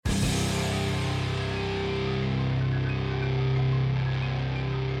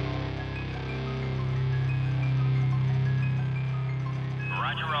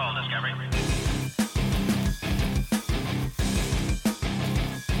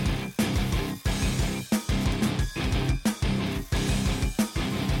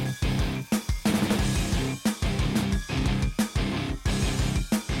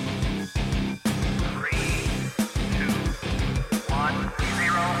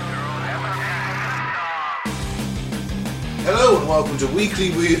welcome to Weekly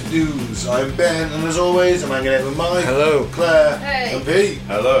Weird News. I'm Ben, and as always, I'm hanging out with Mike, hello, Claire, hey, and Pete.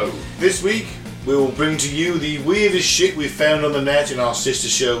 Hello. This week, we will bring to you the weirdest shit we found on the net in our sister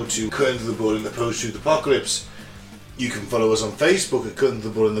show to Cut Into the Bull in the Post-Truth Apocalypse. You can follow us on Facebook at Cut Into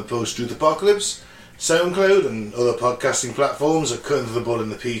the Bull in the Post-Truth Apocalypse, SoundCloud and other podcasting platforms at Cut Into the Bull in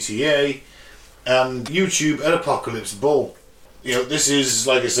the PTA, and YouTube at Apocalypse Bull. You know, this is,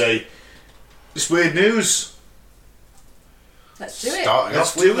 like I say, it's weird news. let's do it. Starting Let's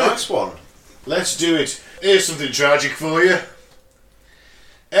off with do a it. nice one. Let's do it. Here's something tragic for you.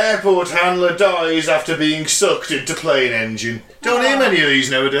 Airport handler dies after being sucked into plane engine. Don't hear many of these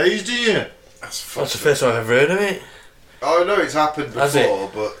nowadays, do you? That's that's the first time I've ever heard of it. I know it's happened Has it?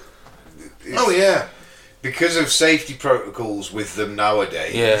 before, but Oh yeah. because of safety protocols with them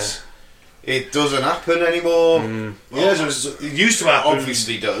nowadays, Yeah. it doesn't happen anymore. Yeah, it used to happen.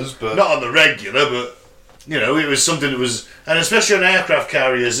 Obviously does, but Not on the regular, but you know, it was something that was, and especially on aircraft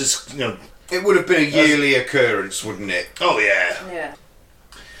carriers, it's, you know. it would have been a yearly occurrence, wouldn't it? Oh yeah. Yeah.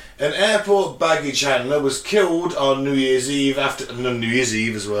 An airport baggage handler was killed on New Year's Eve New Year's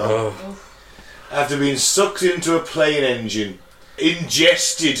Eve as well. Oh, After being sucked into a plane engine,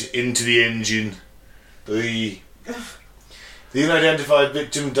 ingested into the engine. The unidentified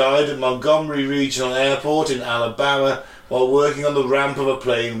victim died at Montgomery Regional Airport in Alabama while working on the ramp of a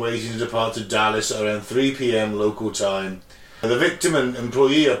plane waiting to depart to Dallas at around 3 p.m. local time. The victim and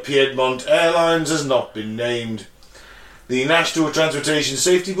employee of Piedmont Airlines has not been named. The National Transportation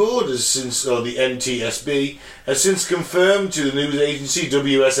Safety Board, the NTSB, has since confirmed to the news agency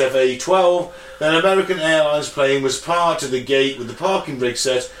WSFA 12 that an American Airlines plane was parked at the gate with the parking brake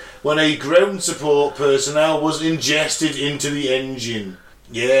set when a ground support personnel was ingested into the engine.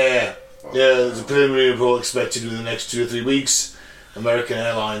 Yeah, there's a preliminary report expected within the next 2 or 3 weeks. American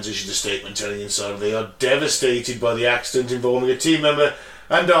Airlines issued a statement telling Insider they are devastated by the accident involving a team member,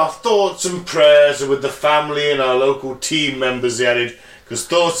 and our thoughts and prayers are with the family and our local team members, they added, because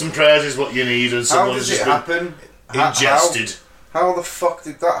thoughts and prayers is what you need when How someone has does just it happen? been ingested. How the fuck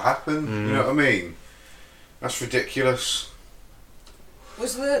did that happen? You know what I mean? That's ridiculous.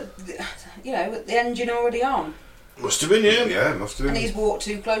 Was the engine already on? Must have been, yeah. Yeah, it must have been. And he's walked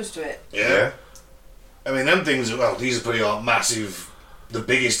too close to it. Yeah. I mean, them things, well, these are pretty massive, the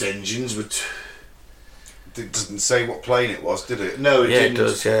biggest engines, but... It doesn't say what plane it was, did it? No, it yeah, didn't. it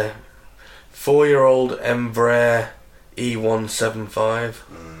does. Yeah, 4-year-old Embraer E175.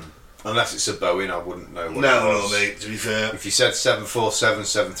 Unless it's a Boeing, I wouldn't know what it No, was. mate, to be fair. If you said 747,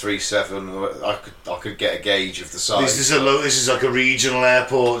 737, I could get a gauge of the size. This is like a regional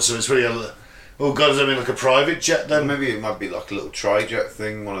airport, so it's really oh god, does that mean like a private jet then? Maybe it might be like a little tri-jet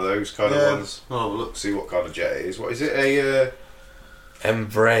thing, one of those kind Yeah. of ones. Oh, well, look, see what kind of jet it is. What is it? A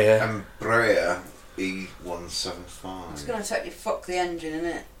Embraer. Embraer E175. It's going to totally fuck the engine, isn't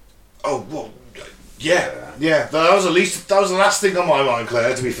it? Oh, well, yeah. That was the last thing on my mind,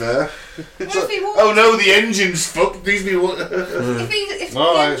 Claire, to be fair. It's What if like, he walked- oh no, the engine's fucked, these people... If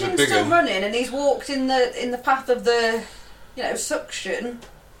Well, the it's a engine's big still one. running and he's walked in the path of the, suction,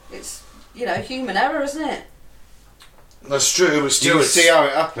 it's human error, isn't it? That's true, but You still, can it's, see how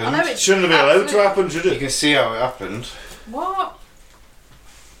it happened. I know it shouldn't have been allowed to absolutely- happen, should You it? can see how it happened. What?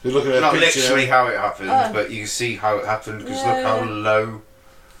 You're looking at a Not picture. literally how it happened, Oh. but you can see how it happened because Yeah. look how low.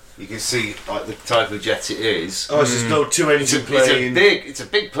 You can see like the type of jet it is. Oh, it's just no two-engine plane. It's a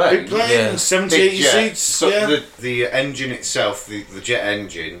big plane. Big plane, Yeah. 70, Big 80 jet. seats, So yeah. the engine itself, the jet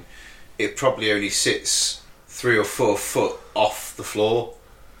engine, it probably only sits 3 or 4 foot off the floor.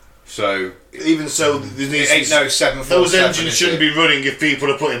 So Even so, there it needs ain't to no be, 747. those engines is shouldn't it? be running if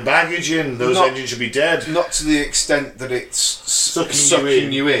people are putting baggage in. Those Not- engines should be dead. Not to the extent that it's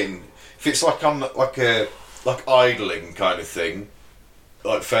Sucking you you in. If it's like on like idling kind of thing,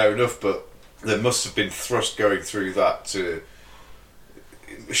 like fair enough. But there must have been thrust going through that to.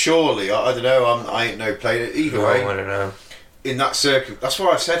 Surely, I don't know. I ain't no player either No, way. I don't know. In that circuit, that's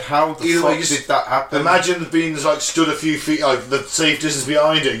why I said, how the Either way, fuck you did that happen? Imagine being like stood a few feet, like the safe distance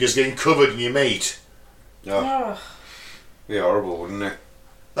behind it, and just getting covered in your mate. Oh, Oh. be horrible, wouldn't it?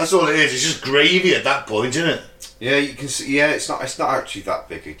 That's all it is. It's just gravy at that point, isn't it? Yeah, you can see. Yeah, it's not actually that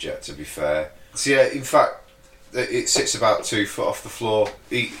big a jet, to be fair. So yeah, in fact, it sits about 2 foot off the floor.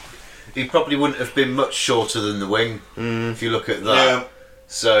 He probably wouldn't have been much shorter than the wing if you look at that. Yeah.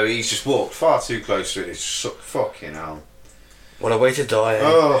 So he's just walked far too close to it. It's fucking hell. What a way to die. Eh?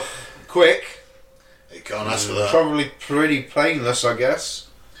 Oh, quick. You can't ask for that. Probably pretty painless, I guess.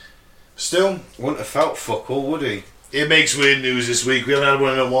 Still, Wouldn't have felt fuck all, would he? it makes weird news this week. We haven't had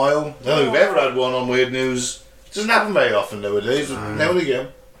one in a while. I don't think we've ever had one on weird news. It doesn't happen very often nowadays, but now and again.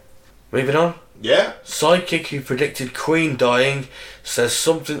 Moving on. Yeah? Psychic who predicted Queen dying says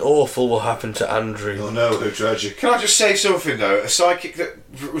something awful will happen to Andrew. Oh no, how tragic. Can I just say something though? A psychic that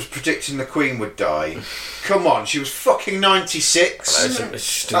was predicting the Queen would die. Come on, she was fucking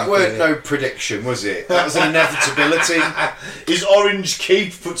 96. That weren't no prediction, was it? That was an inevitability. His orange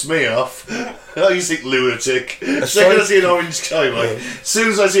cape puts me off. I used to think lunatic. Second I see an orange cape, like, as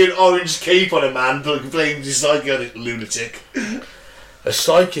soon as I see an orange cape on a man, playing this psychotic lunatic. A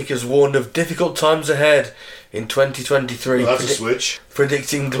psychic has warned of difficult times ahead in 2023. Well, that's a switch.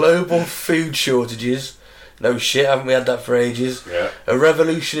 Predicting global food shortages. No shit, haven't we had that for ages? Yeah. A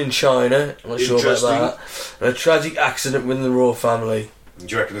revolution in China. I'm not sure about that. And a tragic accident within the royal family. Do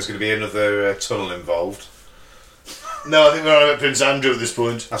you reckon there's going to be another tunnel involved? No, I think we're on about Prince Andrew at this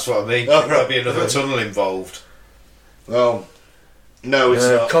point. That's what I mean. Oh, There'll be another tunnel involved. Well, no, it's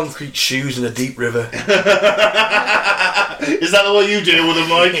not. Concrete shoes in a deep river. Is that what you deal with them,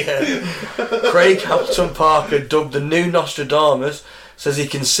 Mike? Yeah. Craig Hampton Parker, dubbed the new Nostradamus, says he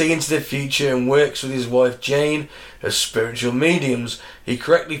can see into the future and works with his wife Jane as spiritual mediums. He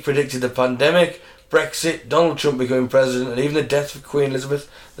correctly predicted the pandemic, Brexit, Donald Trump becoming president, and even the death of Queen Elizabeth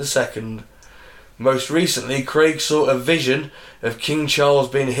II. Most recently, Craig saw a vision of King Charles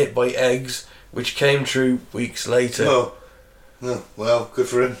being hit by eggs, which came true weeks later. Oh, well, good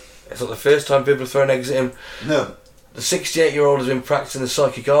for him. It's not the first time people have thrown eggs at him. No. The 68-year-old has been practicing the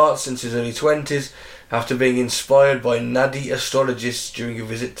psychic arts since his early 20s after being inspired by Nadi astrologists during a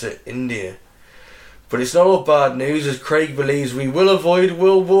visit to India. But it's not all bad news, as Craig believes we will avoid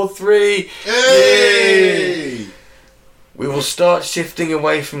World War III. Hey! We will start shifting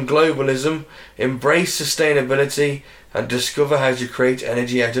away from globalism, embrace sustainability, and discover how to create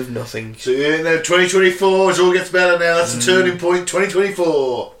energy out of nothing. So yeah, now 2024, it all gets better now. That's the turning point.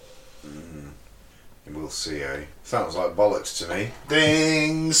 2024. We'll see, eh? Sounds like bollocks to me.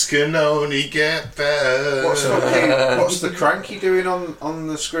 Things can only get better. What's the cranky doing on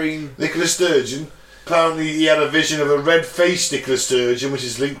the screen? Nicola Sturgeon. Apparently, he had a vision of a red-faced Nicola Sturgeon, which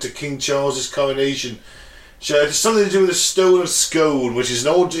is linked to King Charles's coronation. So it's something to do with the stone of Scone, which is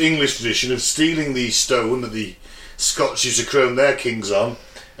an old English tradition of stealing the stone that the Scots used to crown their kings on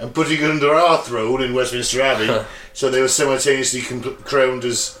and putting it under our throne in Westminster Abbey, so they were simultaneously crowned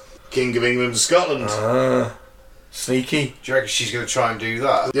as King of England and Scotland. Sneaky. Do you reckon she's going to try and do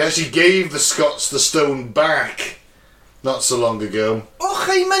that? They actually gave the Scots the stone back not so long ago. Oh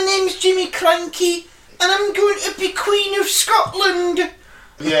hi, my name's Jimmy Cranky and I'm going to be Queen of Scotland.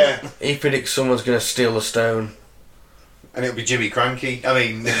 Yeah. He predicts someone's going to steal the stone. And it'll be Jimmy Cranky. I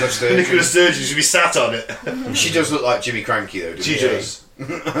mean, Nicola Sturgeon. Nicola Sturgeon should be sat on it. She does look like Jimmy Cranky though, doesn't she? She does.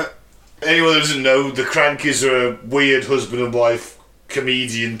 Anyone that doesn't know, the Crankies are a weird husband and wife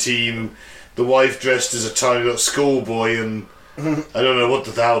comedian team. The wife dressed as a tiny little schoolboy, and I don't know what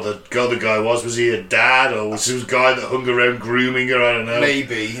the hell the other guy was. Was he a dad, or was he a guy that hung around grooming her? I don't know.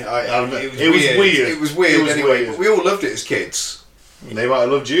 Maybe. It was weird. It was weird anyway. But we all loved it as kids. They might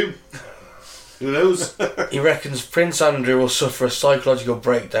have loved you. Who knows? He reckons Prince Andrew will suffer a psychological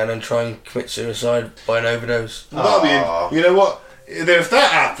breakdown and try and commit suicide by an overdose. That'll be, you know what? If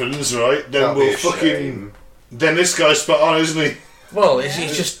that happens, right, then That'll we'll be a fucking. shame. Then this guy's spot on, isn't he? Well, he's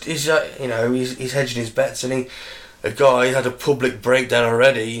hedging his bets, and a guy had a public breakdown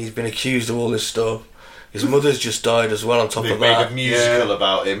already. He's been accused of all this stuff. His mother's just died as well on top They of made that. a musical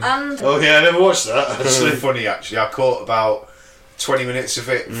about him. And Oh yeah, I never watched that. It's so funny actually. I caught about 20 minutes of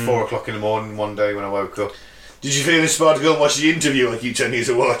it at 4 o'clock in the morning one day when I woke up. Did you feel inspired to go and watch the interview like you telling you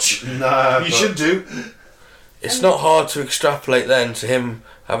to watch? No, You should do. It's not hard to extrapolate then to him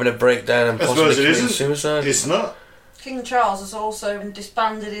having a breakdown and I possibly suppose it committing isn't. suicide. It's not. King Charles has also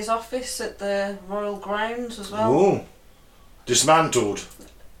disbanded his office at the Royal Grounds as well. Ooh. Dismantled.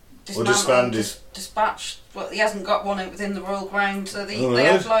 Or disbanded. Dispatched. Well, he hasn't got one within the Royal Grounds. So they right.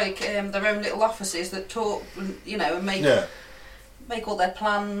 have like their own little offices that talk, and make all their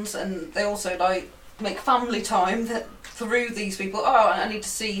plans, and they also like make family time that through these people. Oh, I need to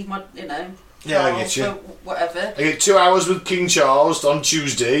see my, Yeah, I Charles get you. for whatever. I get 2 hours with King Charles on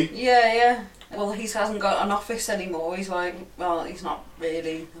Tuesday. Yeah. Well, he hasn't got an office anymore. He's like, well, he's not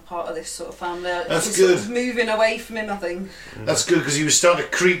really a part of this sort of family. That's He's good. Sort of moving away from him, I think. That's good because he was starting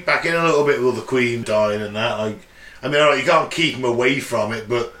to creep back in a little bit with the Queen dying and that. Like, I mean, alright, you can't keep him away from it,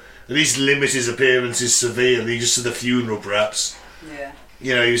 but at least limit his appearances severely, just to the funeral, perhaps. Yeah.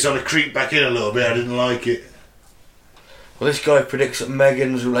 He was starting to creep back in a little bit. I didn't like it. Well, this guy predicts that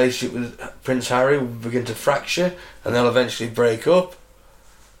Meghan's relationship with Prince Harry will begin to fracture and they'll eventually break up.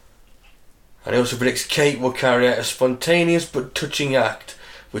 And he also predicts Kate will carry out a spontaneous but touching act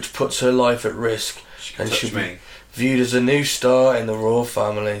which puts her life at risk and should be viewed as a new star in the royal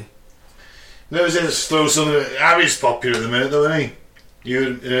family. Never said to throw something. Harry's popular at the minute, though, isn't he?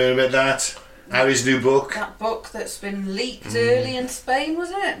 You heard about that? Harry's new book. That book that's been leaked early in Spain, was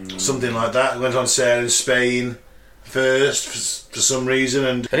it? Something like that. It went on sale in Spain first for some reason,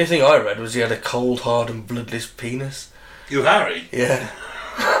 and Anything I read was he had a cold, hard and bloodless penis. you, Harry. Yeah.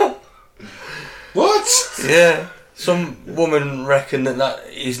 What? Yeah. Some woman reckoned that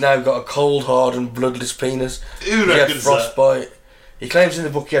he's now got a cold, hard and bloodless penis. Who He had reckons that? frostbite. He claims in the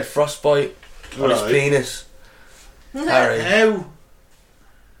book he had frostbite on his Right. penis. Harry. How?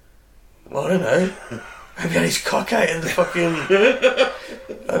 Well, I don't know. Maybe he had his cock out in the fucking...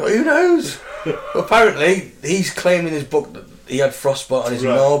 Who knows? Apparently, he's claimed in his book that he had frostbite on his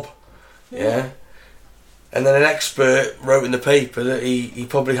Right. knob. Yeah. And then an expert wrote in the paper that he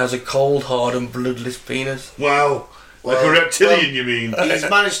probably has a cold, hard and bloodless penis. Wow. Like a Well, reptilian, you mean? He's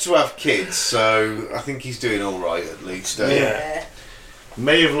managed to have kids, so I think he's doing all right at least. Yeah.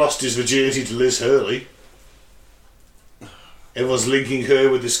 May have lost his virginity to Liz Hurley. Everyone's linking her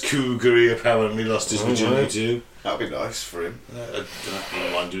with this cougar he apparently lost his virginity to. That'd be nice for him. I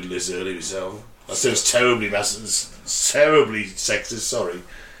don't mind doing Liz Hurley myself. That sounds terribly terribly sexist, sorry.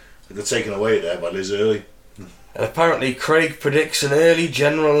 I got taken away there by Liz Hurley. And apparently Craig predicts an early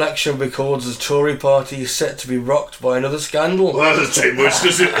general election because the Tory party is set to be rocked by another scandal. Well, that doesn't take much,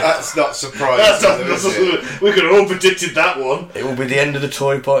 does it? That's not surprising. That's is it? we could have all predicted that one. It will be the end of the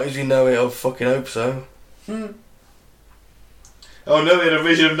Tory party as we know it. I fucking hope so. Oh no, we had a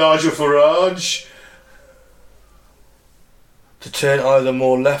vision of Nigel Farage. To turn either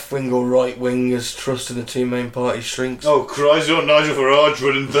more left wing or right wing as trust in the two main parties shrinks. Oh Christ, you want Nigel Farage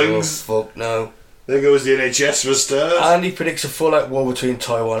running things? Oh, fuck no. There goes the NHS for a start. And he predicts a full-out war between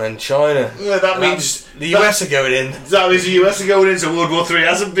Taiwan and China. Yeah, that means The US are going in. that means the US are going into World War III.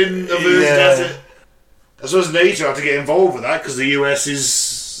 Hasn't been averted, Yeah. has it? I suppose NATO have to get involved with that because the US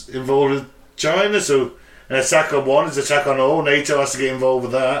is involved with China. So an attack on one is an attack on all. NATO has to get involved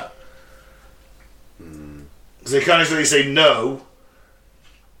with that. Because they can't exactly say no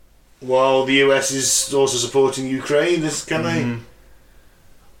while the US is also supporting Ukraine. Can they?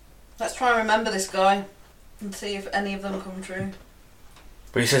 Let's try and remember this guy and see if any of them come true.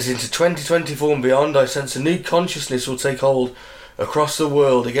 But he says into 2024 and beyond, I sense a new consciousness will take hold across the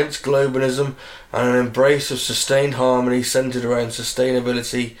world against globalism and an embrace of sustained harmony centred around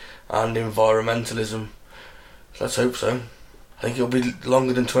sustainability and environmentalism. Let's hope so. I think it'll be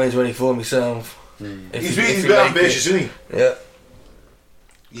longer than 2024 myself. He's a bit ambitious, isn't he? Yeah.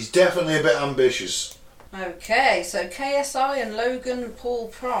 He's definitely a bit ambitious. Okay, so KSI and Logan Paul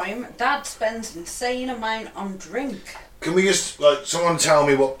Prime. Dad spends insane amount on drink. Can we just, someone tell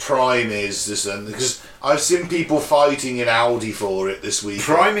me what Prime is this then? Because I've seen people fighting in Aldi for it this week.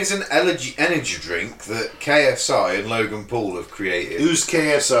 Prime is an energy drink that KSI and Logan Paul have created. Who's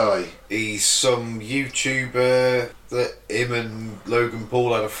KSI? He's some YouTuber that him and Logan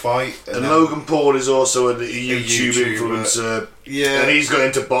Paul had a fight. And Logan Paul is also a YouTube influencer. Yeah. And he's got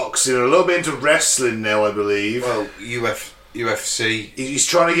into boxing, a little bit into wrestling now, I believe. Well, UFC. He's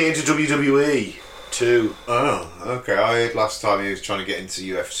trying to get into WWE too. Oh, okay. I heard last time he was trying to get into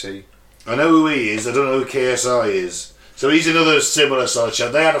UFC. I know who he is, I don't know who KSI is. So he's another similar side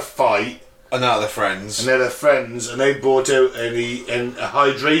chat. They had a fight. And now they're friends. And they're friends, and they brought out a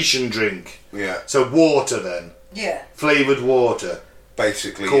hydration drink. Yeah. So water then. Yeah. Flavoured water.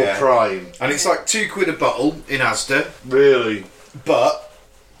 Basically, Called yeah. Prime. And it's like £2 a bottle in Asda. Really? But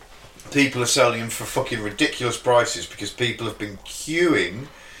people are selling them for fucking ridiculous prices because people have been queuing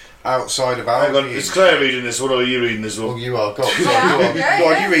outside of Aldi. Hang on, is Claire reading this one or are you reading this Well, one? you are. Go on, Yeah, go on. yeah, Go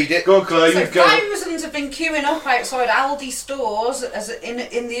on, yeah. you read it. Go on, Claire, So you've got it. thousands have been queuing up outside Aldi stores as in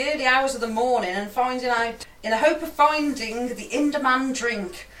the early hours of the morning and finding out in the hope of finding the in-demand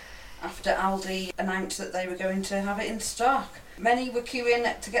drink after Aldi announced that they were going to have it in stock. Many were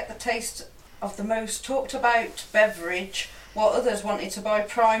queuing to get the taste of the most talked about beverage, while others wanted to buy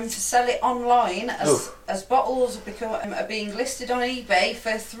Prime to sell it online as bottles are being listed on eBay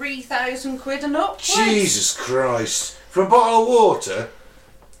for £3,000 and upwards. Jesus Christ. For a bottle of water?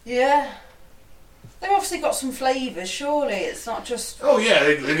 Yeah. They've obviously got some flavours, surely. It's not just... Oh yeah,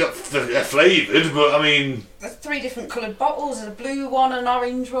 they got they're flavoured, but I mean... There's 3 different coloured bottles. There's a blue one, an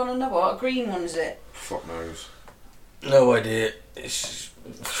orange one, and a green one, is it? Fuck knows. No idea. It's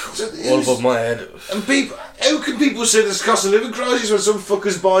all above my head. And people, how can people say there's cost of living crisis when some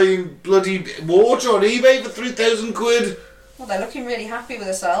fucker's buying bloody water on eBay for £3,000? Well, they're looking really happy with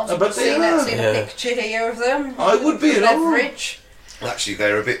themselves. I bet they Seen are. a Yeah. picture here of them. I would be an beverage. Actually,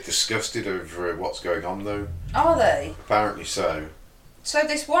 they're a bit disgusted over what's going on, though. Are they? Apparently so. So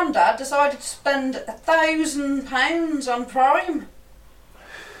this one dad decided to spend £1,000 on Prime.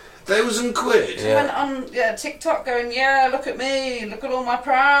 £1,000? He went on TikTok going, yeah, look at me, look at all my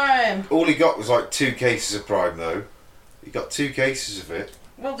Prime. All he got was like 2 cases of Prime though. He got 2 cases of it.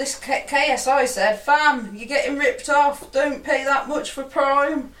 Well, this KSI said, fam, you're getting ripped off, don't pay that much for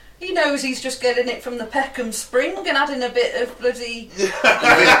Prime. He knows he's just getting it from the Peckham Spring and adding a bit of bloody... bit of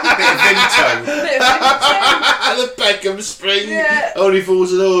Vimto. bit of Vimto. The Peckham Spring. Yeah. Only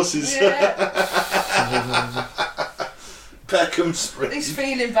fools and horses. Yeah. Peckham Spring. He's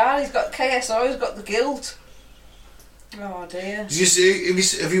feeling bad, KSI's got the guilt. Oh dear. Did you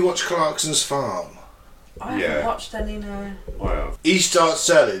see, have you watched Clarkson's Farm? I haven't watched any, no. Wow. He starts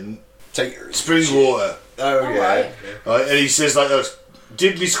selling spring water. Oh, All yeah. right. Right, and he says like,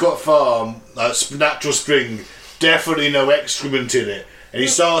 Diddley Scott Farm, natural spring, definitely no excrement in it. And he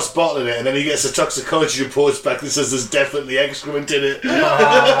starts bottling it, and then he gets the toxicology reports back that says there's definitely excrement in it.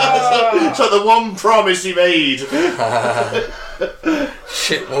 It's like the one promise he made.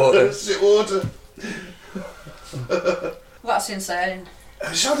 Shit water. Shit water. That's insane.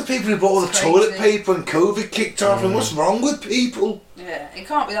 It's like the people who bought all the It's toilet crazy. paper and COVID kicked off, and what's wrong with people? Yeah, it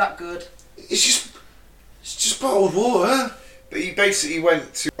can't be that good. It's just bottled water. But he basically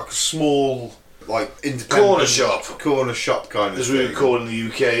went to like a small, like independent corner shop kind of As thing. we would call it in the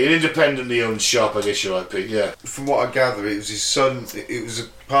UK, an independently owned shop, I guess you're right, Pete. Yeah. From what I gather, it was his son. It was a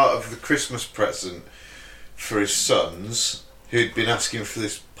part of the Christmas present for his sons, who'd been asking for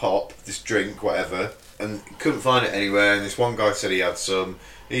this pop, this drink, whatever, and couldn't find it anywhere. And this one guy said he had some.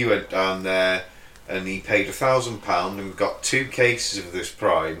 He went down there and he paid £1,000 and got 2 cases of this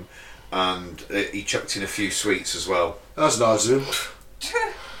Prime, and he chucked in a few sweets as well. That's nice of him.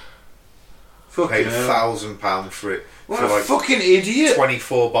 Paid Fucking hell. £1,000 for it. What for a like fucking idiot.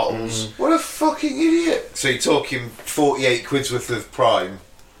 24 bottles. What a fucking idiot. So you're talking 48 quid's worth of Prime.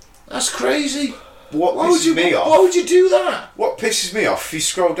 That's crazy. What Why would pisses you? me off? Why would you do that? What pisses me off? If you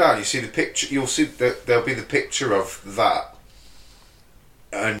scroll down, you see the picture. You'll see that there'll be the picture of that,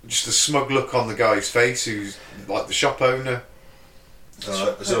 and just the smug look on the guy's face, who's like the shop owner.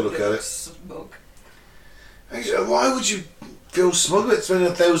 Alright, let's have a look at it. Smug. Why would you feel smug about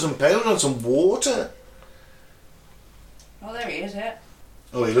spending £1,000 on some water? Oh, there he is, yeah.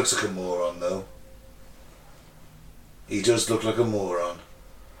 Oh, he looks like a moron, though. He does look like a moron.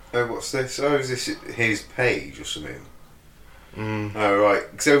 Oh, what's this? Oh, is this his page or something? Mm. Oh, right.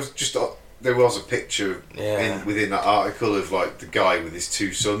 Because there was a picture Yeah. within that article of like the guy with his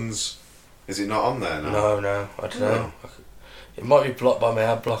 2 sons. Is it not on there now? No, I don't know. It might be blocked by my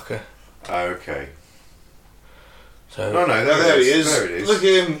ad blocker. Oh, okay. So No, There he is. There it is. Look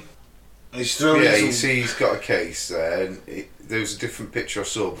at him. He's throwing Yeah, some... you see he's got a case there, and there was a different picture I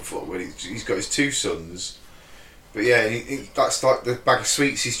saw before where he's got his 2 sons. But yeah, that's like the bag of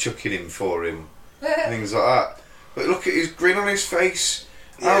sweets he's chucking in for him, things like that. But look at his grin on his face.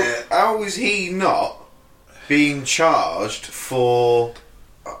 Yeah. How is he not being charged for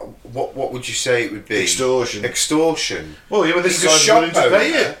what would you say it would be? Extortion. Extortion. Well, yeah, but this He's a guy's shop willing to pay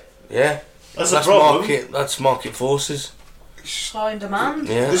owner. it. yeah, That's the problem. That's market forces. Supply and demand.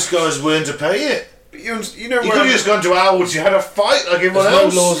 Yeah. This guy's willing to pay it. But you know You where could have just gone to Alwards, you had a fight like everyone There's no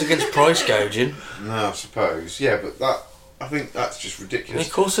else. laws against price gouging. No, I suppose. Yeah, but I think that's just ridiculous.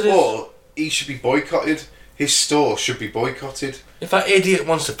 Of course it is. Or he should be boycotted. His store should be boycotted. If that idiot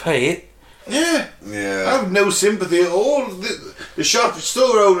wants to pay it, Yeah. I Yeah. have no sympathy at all. The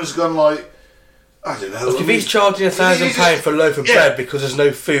store owner's gone like, I don't know. look, if he's charging £1,000 for a loaf of Yeah. bread because there's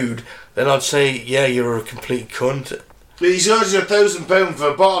no food, then I'd say, yeah, you're a complete cunt. He's charging £1,000 for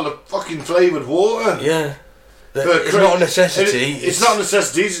a bottle of fucking flavoured water. Yeah. For It's not a necessity. It's not a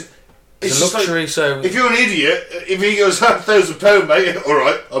necessity. It's It's a just like- luxury, so... if you're an idiot, if he goes, £1,000, mate,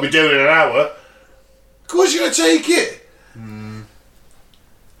 alright, I'll be doing it in an hour. Of course you're going to take it.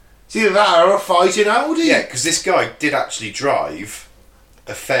 It's either that or a fight in Aldi. Yeah, because this guy did actually drive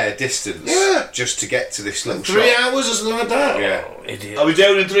a fair distance just to get to this little 3 shop. hours or something like that. Yeah. Oh, idiot. I'll be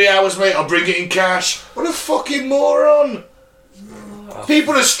down in 3 hours, mate. I'll bring it in cash. What a fucking moron.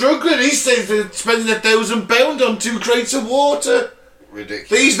 People are struggling. He's spending £1,000 on 2 crates of water. Ridiculous.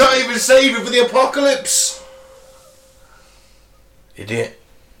 But he's not even saving for the apocalypse. Idiot.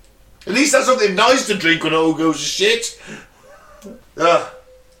 At least that's something nice to drink when it all goes to shit.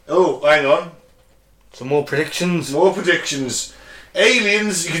 Oh, hang on. Some more predictions. More predictions.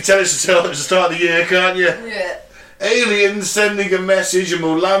 Aliens, you can tell us at the start of the year, can't you? Yeah. Aliens sending a message and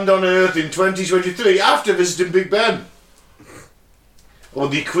will land on Earth in 2023 after visiting Big Ben. Or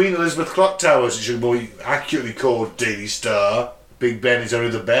the Queen Elizabeth Clock Towers, which should be accurately called Daily Star. Big Ben is only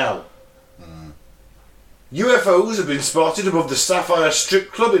the bell. UFOs have been spotted above the Sapphire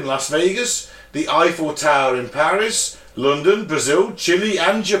Strip Club in Las Vegas, the Eiffel Tower in Paris, London, Brazil, Chile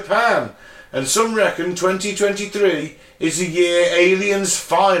and Japan. And some reckon 2023 is the year aliens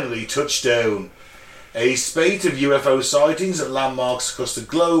finally touch down. A spate of UFO sightings at landmarks across the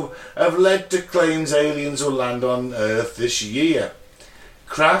globe have led to claims aliens will land on Earth this year.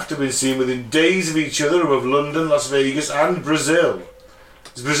 Craft have been seen within days of each other above London, Las Vegas and Brazil.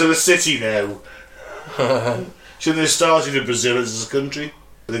 Is Brazil a city now? Shouldn't they have started in Brazil as a country?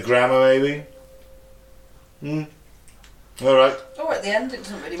 With a grammar maybe? Alright. Oh, at the end it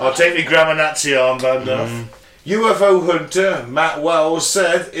doesn't really matter. I'll take my grammar Nazi armband off. UFO hunter Matt Wells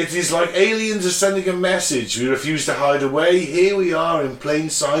said, "It is like aliens are sending a message. We refuse to hide away. Here we are in plain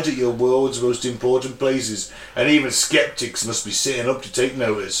sight at your world's most important places, and even skeptics must be sitting up to take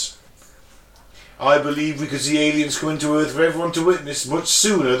notice. I believe we could see aliens coming to Earth for everyone to witness much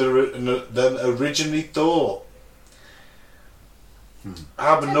sooner than originally thought."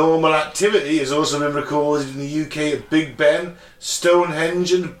 Abnormal activity has also been recorded in the UK at Big Ben,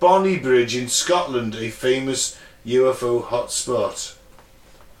 Stonehenge and Bonnybridge in Scotland, a famous UFO hotspot.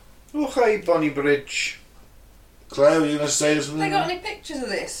 Oh, hey, Bonnybridge. Claire, were you going to say something? Have they got any pictures of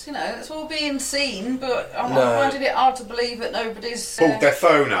this? You know, it's all being seen, but I'm No. finding it hard to believe that nobody's... Pulled their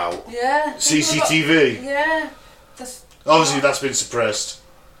phone out. Yeah. CCTV? Yeah. That's... Obviously that's been suppressed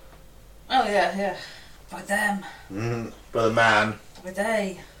Oh, yeah. By them. by the man. By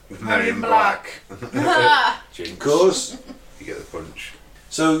they. With Men Men in in Black. Black. Of course. You get the punch.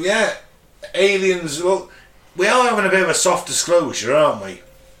 So yeah, aliens, well, we are having a bit of a soft disclosure, aren't we?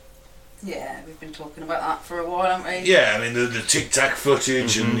 Yeah, we've been talking about that for a while, haven't we? Yeah, I mean the Tic Tac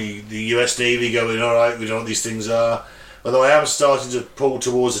footage and the US Navy going, alright, we know what these things are. Although I am starting to pull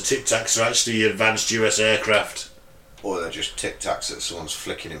towards the Tic Tacs are actually advanced US aircraft. Or they're just Tic Tacs that someone's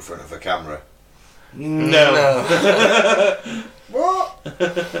flicking in front of a camera. No. What?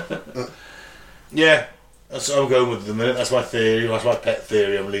 Yeah, that's what I'm going with at the minute. That's my theory, that's my pet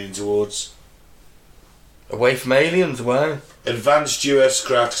theory I'm leaning towards. Away from aliens, away. Advanced US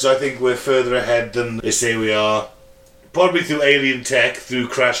craft, because I think we're further ahead than they say we are. Probably through alien tech, through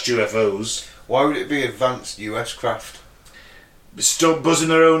crashed UFOs. Why would it be advanced US craft? Still buzzing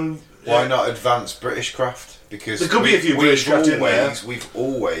their own... Why not advanced British craft? Because There could be a few British craft in there. We've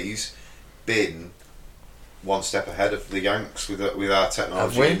always been one step ahead of the Yanks with our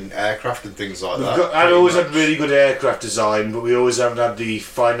technology Have we? in aircraft and things like We've that. I'd always pretty had much. really good aircraft design, but we always haven't had the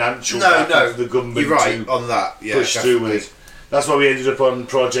financial No, backing no, of the government you're right to on that. Yeah, push through definitely. with. That's why we ended up on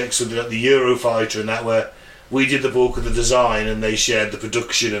projects with the Eurofighter and that, where we did the bulk of the design and they shared the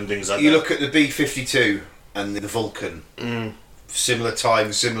production and things like You that. look at the B-52 and the Vulcan, similar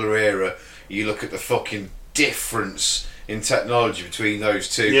time, similar era. You look at the fucking difference in technology between those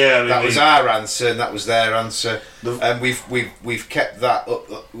two. Yeah, I mean, that was our answer and that was their answer, The- and we've kept that up.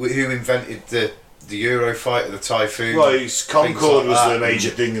 Who invented the Eurofighter, the Typhoon? Right, Concorde things like was that. the major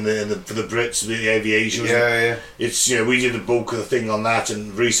thing for the Brits, the aviation. wasn't it? Yeah. It's, we did the bulk of the thing on that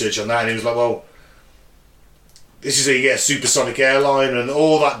and research on that, and he was like, well, this is how you get a supersonic airline, and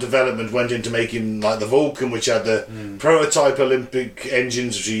all that development went into making like the Vulcan, which had the prototype Olympic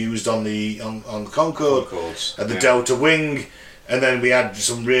engines which were used on the Concorde, Concords, and the yeah. Delta Wing, and then we had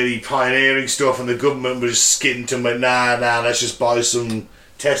some really pioneering stuff, and the government was skint and went, nah, let's just buy some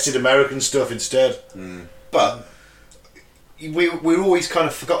tested American stuff instead. But we're always kind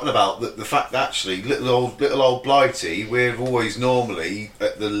of forgotten about the fact that actually little old Blighty, we're always normally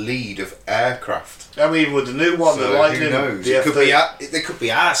at the lead of aircraft. I mean, even with the new one, the So Lightning, who knows? the It could F-30 they could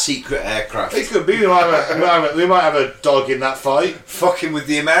be our secret aircraft. It could be. We might have a dog in that fight. Fucking with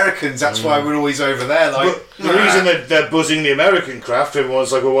the Americans. That's why we're always over there. Like But the reason they're buzzing the American craft,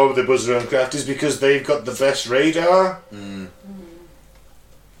 everyone's like, well, why would they buzz their own craft? Is because they've got the best radar.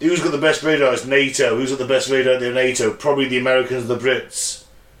 Who's got the best radar? It's NATO. Who's got the best radar? They're NATO. Probably the Americans and the Brits.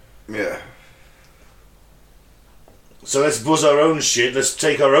 yeah. So let's buzz our own shit. Let's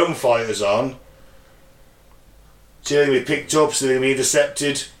take our own fighters on. So they're going to be picked up, so they're going to be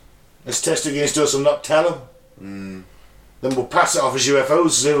intercepted. Let's test against us and not tell them. Then we'll pass it off as UFOs,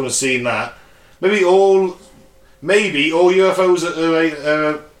 because everyone's seen that. Maybe all UFOs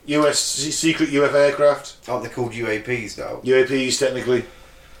are US secret UFO aircraft. Aren't they called UAPs now? UAPs, technically.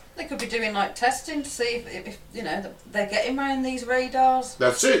 They could be doing like testing to see if they're getting around these radars.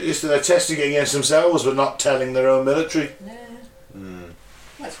 That's it. It's they're testing it against themselves, but not telling their own military. Yeah.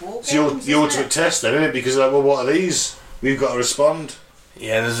 Let's walk. It's the ultimate test, then, isn't it? Because like, well, what are these? We've got to respond.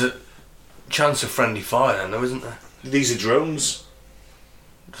 Yeah, there's a chance of friendly fire then, though, isn't there? These are drones.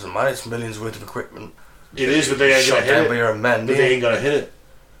 Doesn't matter, it's millions worth of equipment. It is, but they ain't Shot going to down hit by it. your own men, But do they you? ain't going to hit it.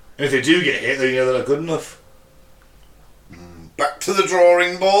 And if they do get hit, then they're not good enough. Back to the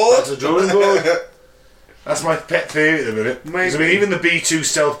drawing board. That's a drawing board. That's my pet theory at the minute. 'Cause, I mean, even the B-2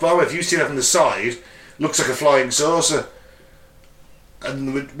 stealth bomber, if you see that from the side, looks like a flying saucer.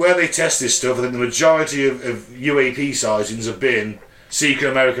 And where they test this stuff, I think the majority of UAP sightings have been secret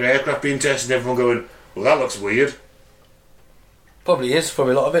American aircraft being tested, and everyone going, well, that looks weird. Probably is,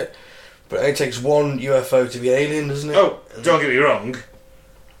 probably a lot of it. But it only takes one UFO to be alien, doesn't it? Oh, don't get me wrong.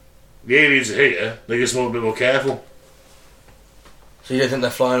 The aliens are here, they just want a bit more careful. So you don't think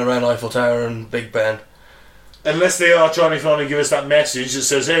they're flying around Eiffel Tower and Big Ben? Unless they are trying to finally give us that message that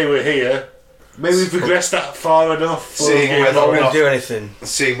says, hey, we're here. Maybe we've progressed that far enough. Seeing They're whether not or going not to do anything.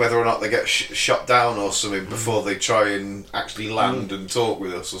 Seeing whether or not they get shot down or something before they try and actually land and talk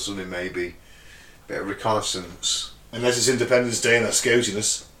with us or something, maybe. Bit of reconnaissance. Unless it's Independence Day and they're scouting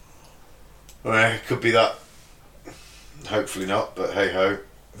us. Well, it could be that. Hopefully not, but hey ho.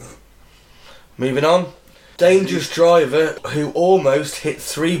 Moving on. Dangerous driver who almost hit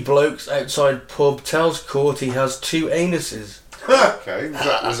 3 blokes outside pub tells court he has 2 anuses. Okay,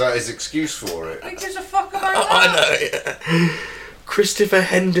 was that his excuse for it? Who gives a fuck about that? I know. Christopher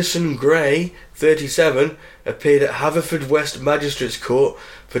Henderson Gray, 37, appeared at Haverfordwest Magistrates Court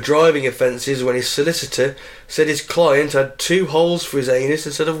for driving offences when his solicitor said his client had 2 holes for his anus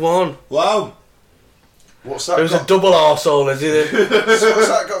instead of 1. Wow. What's that? It was a double arsehole, isn't it? So what's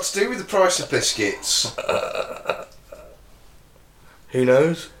that got to do with the price of biscuits? Who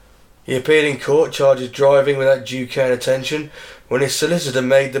knows? He appeared in court charged with driving without due care and attention when his solicitor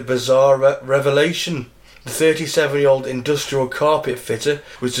made the bizarre revelation. The 37-year-old industrial carpet fitter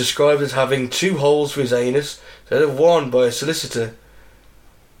was described as having 2 holes for his anus instead of 1 by a solicitor.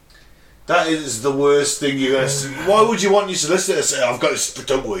 That is the worst thing you're going to see. Why would you want your solicitor to say, I've got this,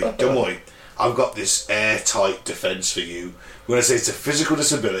 don't worry, I've got this airtight defence for you. When I say it's a physical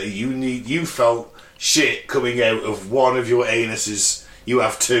disability, you felt shit coming out of one of your anuses. You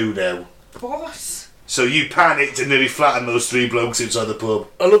have 2 now. What? So you panicked and nearly flattened those 3 blokes inside the pub.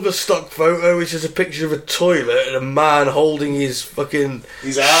 I love the stock photo, which is a picture of a toilet and a man holding his fucking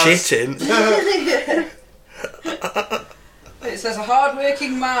His ass. shit in. It says a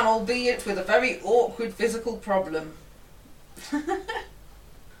hard-working man, albeit with a very awkward physical problem.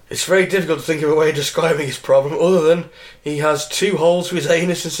 It's very difficult to think of a way of describing his problem other than he has 2 holes for his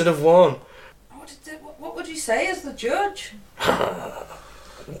anus instead of 1. What would you say as the judge?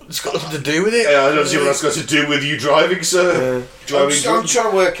 It's got nothing to do with it. Yeah, I don't see what that's got to do with you driving, sir. Driving I'm drunk. trying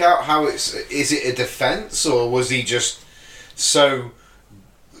to work out how is it a defence or was he just so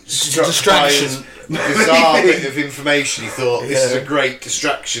struck Distraction. by his bizarre bit of information he thought this is a great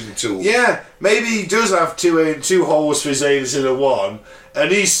distraction tool. Yeah, maybe he does have 2 holes for his anus in a 1,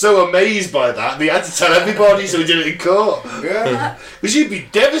 and he's so amazed by that he had to tell everybody, so he did it in court. Yeah. Because you'd be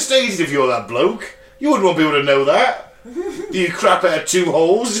devastated if you're that bloke. You wouldn't want people to know that. You crap out 2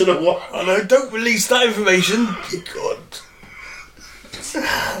 holes in a 1. I know, don't release that information. God.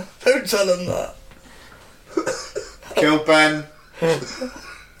 Don't tell him that. Kill Ben.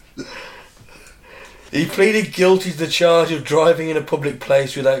 He pleaded guilty to the charge of driving in a public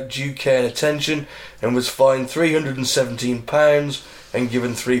place without due care and attention and was fined £317 and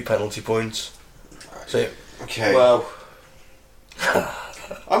given 3 penalty points. So, Okay. Wow.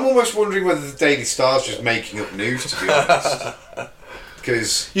 I'm almost wondering whether the Daily Star's just making up news, to be honest.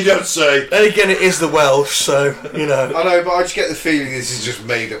 Because You don't say. then again, it is the Welsh, so, you know. I know, but I just get the feeling this is just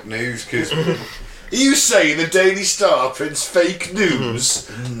made up news. Because Are you saying the Daily Star prints fake news?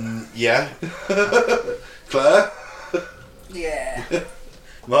 yeah, Claire? Yeah.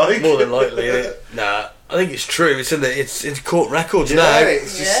 Mike? More than likely, nah. I think it's true. It's in court records yeah, now. it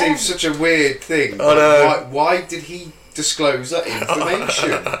just Yeah. seems such a weird thing. I know. Why did he disclose that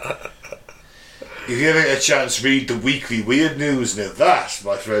information? If you ever get a chance, read the Weekly Weird News. Now that,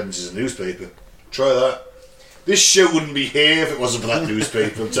 my friends, is a newspaper. Try that. This show wouldn't be here if it wasn't for that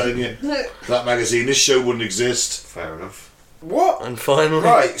newspaper, I'm telling you. That magazine, this show wouldn't exist. Fair enough. What? And finally,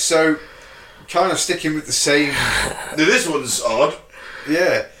 Right, so kind of sticking with the same. Now this one's odd.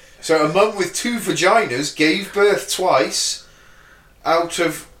 Yeah. So a mum with 2 vaginas gave birth twice out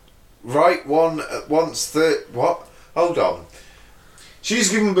of right one at once. What? Hold on. She's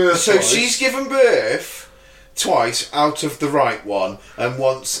given birth So twice. she's given birth twice out of the right one and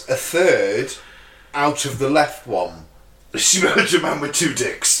once a third out of the left one. She married a man with 2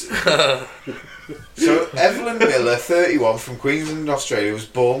 dicks. So Evelyn Miller, 31, from Queensland, Australia, was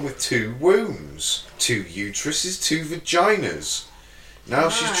born with 2 wombs, 2 uteruses, 2 vaginas. Now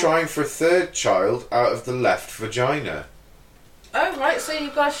she's Right. trying for a 3rd child out of the left vagina. Oh, right, so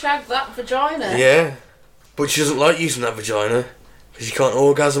you've got to shag that vagina. yeah. But she doesn't like using that vagina because she can't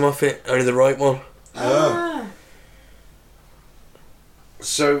orgasm off it. Only the right one. Oh.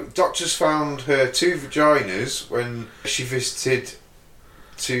 So doctors found her 2 vaginas when she visited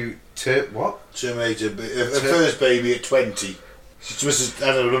to what? Terminated her first baby at 20. She must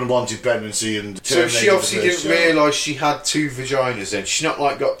have had an unwanted pregnancy and So she terminated obviously the first didn't child. realise she had 2 vaginas then. She's not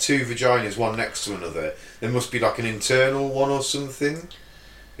like got 2 vaginas, one next to another. There must be like an internal one or something.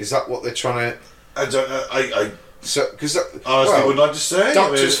 Is that what they're trying to... I don't know. I So, because honestly would like to say.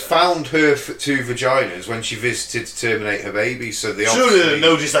 doctors found her 2 vaginas when she visited to terminate her baby, so they Surely obviously... they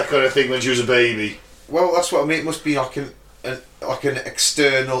noticed that kind of thing when she was a baby. Well, that's what I mean. It must be like an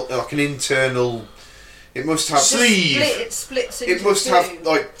external, like an internal... It must have... Sleeve. It splits into It must two. have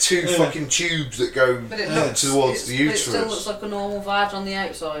like 2 fucking tubes that go But it towards the But it uterus. still looks like a normal vag on the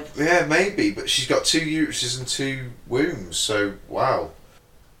outside. Yeah, maybe, but she's got 2 uteruses and 2 wombs, so wow.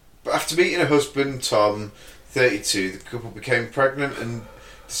 But after meeting her husband, Tom, 32, the couple became pregnant and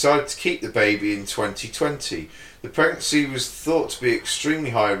decided to keep the baby in 2020. The pregnancy was thought to be extremely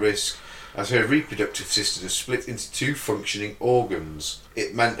high risk as her reproductive system is split into 2 functioning organs.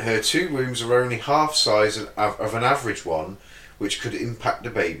 It meant her 2 wombs were only half size of an average one, which could impact the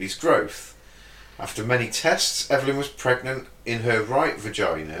baby's growth. After many tests, Evelyn was pregnant in her right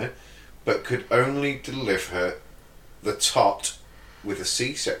vagina, but could only deliver the tot with a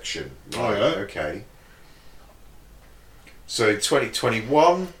C-section. Right. Okay. So in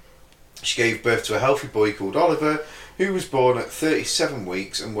 2021, she gave birth to a healthy boy called Oliver, who was born at 37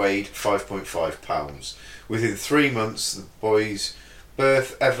 weeks and weighed 5.5 pounds. Within 3 months of the boy's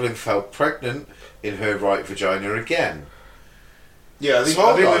birth, Evelyn fell pregnant in her right vagina again. Yeah, I think, So,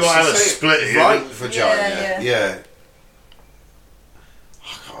 I think we guys, might have a she's saying split here. right vagina. Yeah.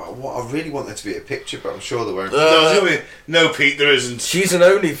 I really want there to be a picture, but I'm sure there won't. No, there's gonna be- no, Pete, there isn't. She's an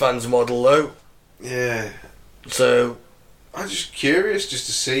OnlyFans model though, Yeah. so I'm just curious just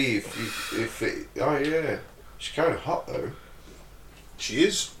to see if it... Oh, yeah. She's kind of hot, though. She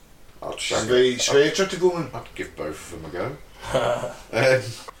is. I'd She's a shag very, her. she's a very attractive woman. I'd give both of them a go.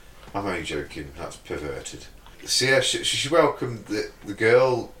 I'm only joking. That's perverted. So yeah, she welcomed the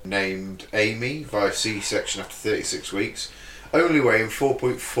girl named Amy via C-section after 36 weeks, only weighing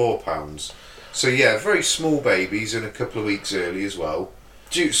 4.4 pounds. So yeah, very small babies and a couple of weeks early as well.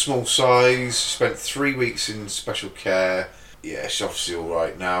 Due to small size, spent 3 weeks in special care. Yeah, she's obviously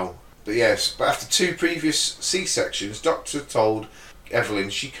alright now. But yes, but after 2 previous C-sections, doctor told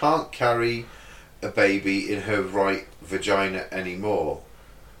Evelyn she can't carry a baby in her right vagina anymore.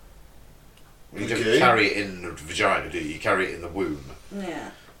 You don't Okay. carry it in the vagina, do you? You carry it in the womb. Yeah.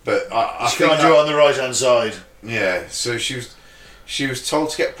 But I She think can't do it on the right hand side. yeah, so she was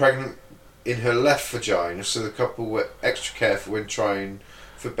told to get pregnant in her left vagina, so the couple were extra careful when trying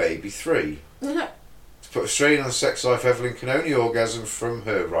for baby 3. Yeah. To put a strain on the sex life, Evelyn can only orgasm from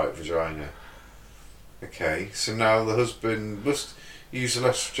her right vagina. Okay, so now the husband must use the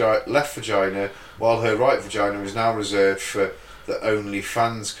left vagina, while her right vagina is now reserved for the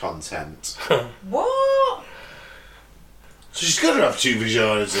OnlyFans content. What? So she's got to have 2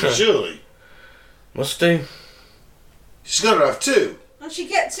 vaginas then, surely. must do. She's got to have 2. And she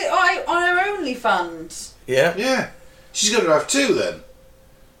gets it on her OnlyFans. Yeah. Yeah. She's got to have 2 then.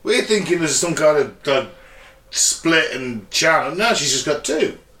 We're thinking there's some kind of split and channel. No, she's just got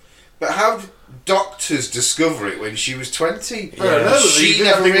 2. But how did doctors discover it when she was 20? I don't know. She You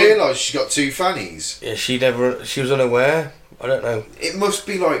never think- realised she got 2 fannies. Yeah, she was unaware. I don't know. It must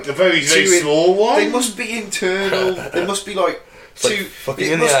be like A very, very 2 small one. They must be internal. They must be like It's like 2. fucking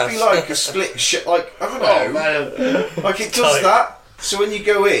It in the must be ass. like a split shit. Like I don't know. Oh, man. Like it does Tight. that. So when you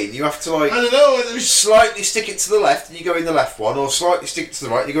go in, you have to like I don't know. It was slightly stick it to the left and you go in the left one, or slightly stick it to the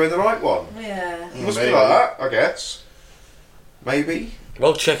right and you go in the right one. Yeah. It must Maybe. be like that, I guess. Maybe.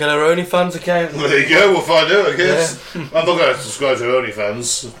 Well, check out her OnlyFans account. Well, there you go. We'll find out, I guess. I'm not going to subscribe to her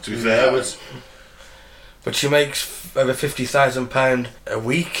OnlyFans, to be fair, but But she makes over £50,000 a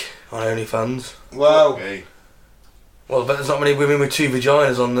week on OnlyFans. wow, Okay. Well, but there's not many women with 2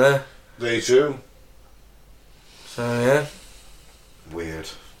 vaginas on there. very true. So yeah. Weird.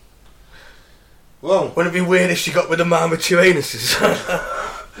 Well, Wouldn't it be weird if she got with a man with 2 anuses?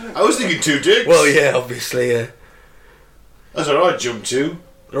 I was thinking 2 dicks. Well, yeah, obviously, yeah. That's alright, jump 2.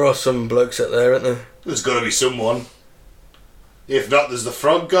 There are some blokes out there, aren't there? There's got to be someone. If not, there's the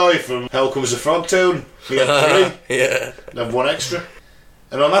frog guy from Hell Comes a Frog Town. He had 3. Yeah. And have 1 extra.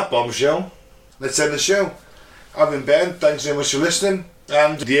 And on that bombshell, let's end the show. I've been Ben, thanks very much for listening.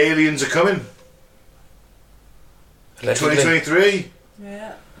 And the aliens are coming. Allegedly. 2023.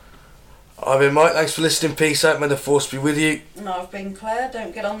 Yeah. I've been Mike, thanks for listening. Peace out, may the force be with you. And I've been Claire.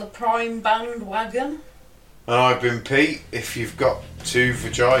 Don't get on the Prime bandwagon. And I've been Pete. If you've got 2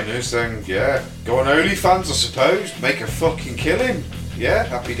 vaginas, then yeah, go on OnlyFans, I suppose. Make a fucking killing. yeah,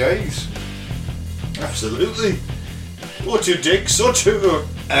 happy days. Absolutely. Or two dicks, or two.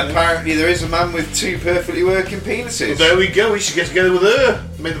 Apparently, there is a man with two perfectly working penises. There we go. We should get together with her.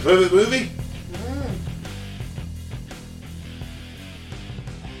 Make the perfect movie.